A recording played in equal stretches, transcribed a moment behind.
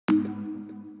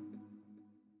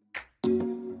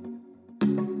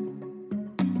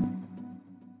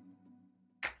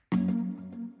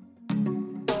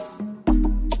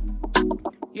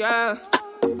Yeah.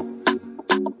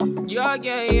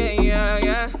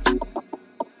 Yeah.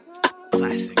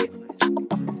 Classic.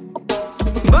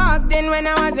 Back then when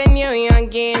I was a new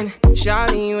youngin',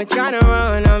 surely you were trying to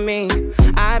run on me.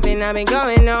 I've been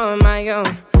going on my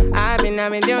own. I've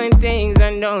been doing things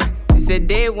unknown. It's a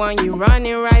day one, you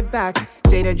running right back.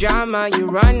 Say the drama, you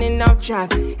running off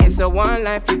track. It's a one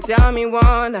life, you tell me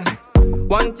one life.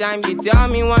 One time, you tell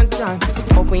me one time.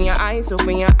 Open your eyes,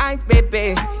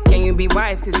 baby. Can you be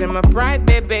wise, cause I'm a pride,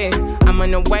 baby. I'm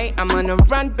on the way, I'm on the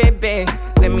run, baby.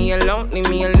 Leave me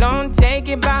alone, take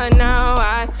it back now.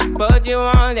 I put you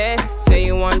on it. Say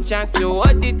you want chance to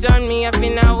hold it on me, I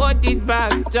feel now hold it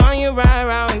back. Turn you right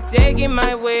around, take it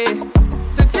my way.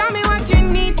 So tell me what you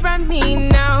need from me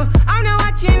now. I'm not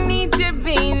what you need to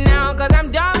be now, cause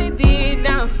I'm done with it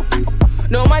now.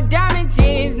 No more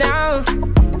damages now.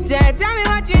 Say, tell me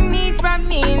what you need from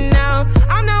me now.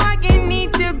 I'm not what you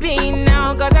need to be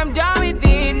now, cause I'm done with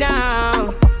it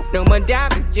now. No more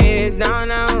damages, no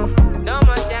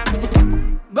more damages.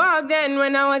 Back then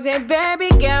when I was a baby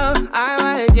girl,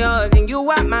 I was yours and you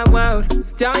were my world.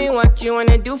 Tell me what you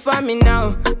wanna do for me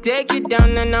now. Take you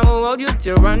down and I will hold you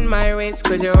to run my race,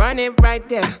 cause you run it right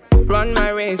there. Run my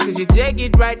race, cause you take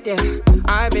it right there.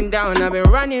 I've been down, I've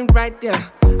been running right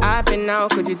there. I've been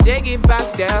out, could you take it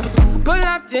back there? Pull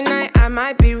up tonight, I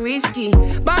might be risky.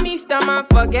 Buy me stomach,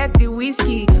 forget the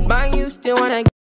whiskey. But you still wanna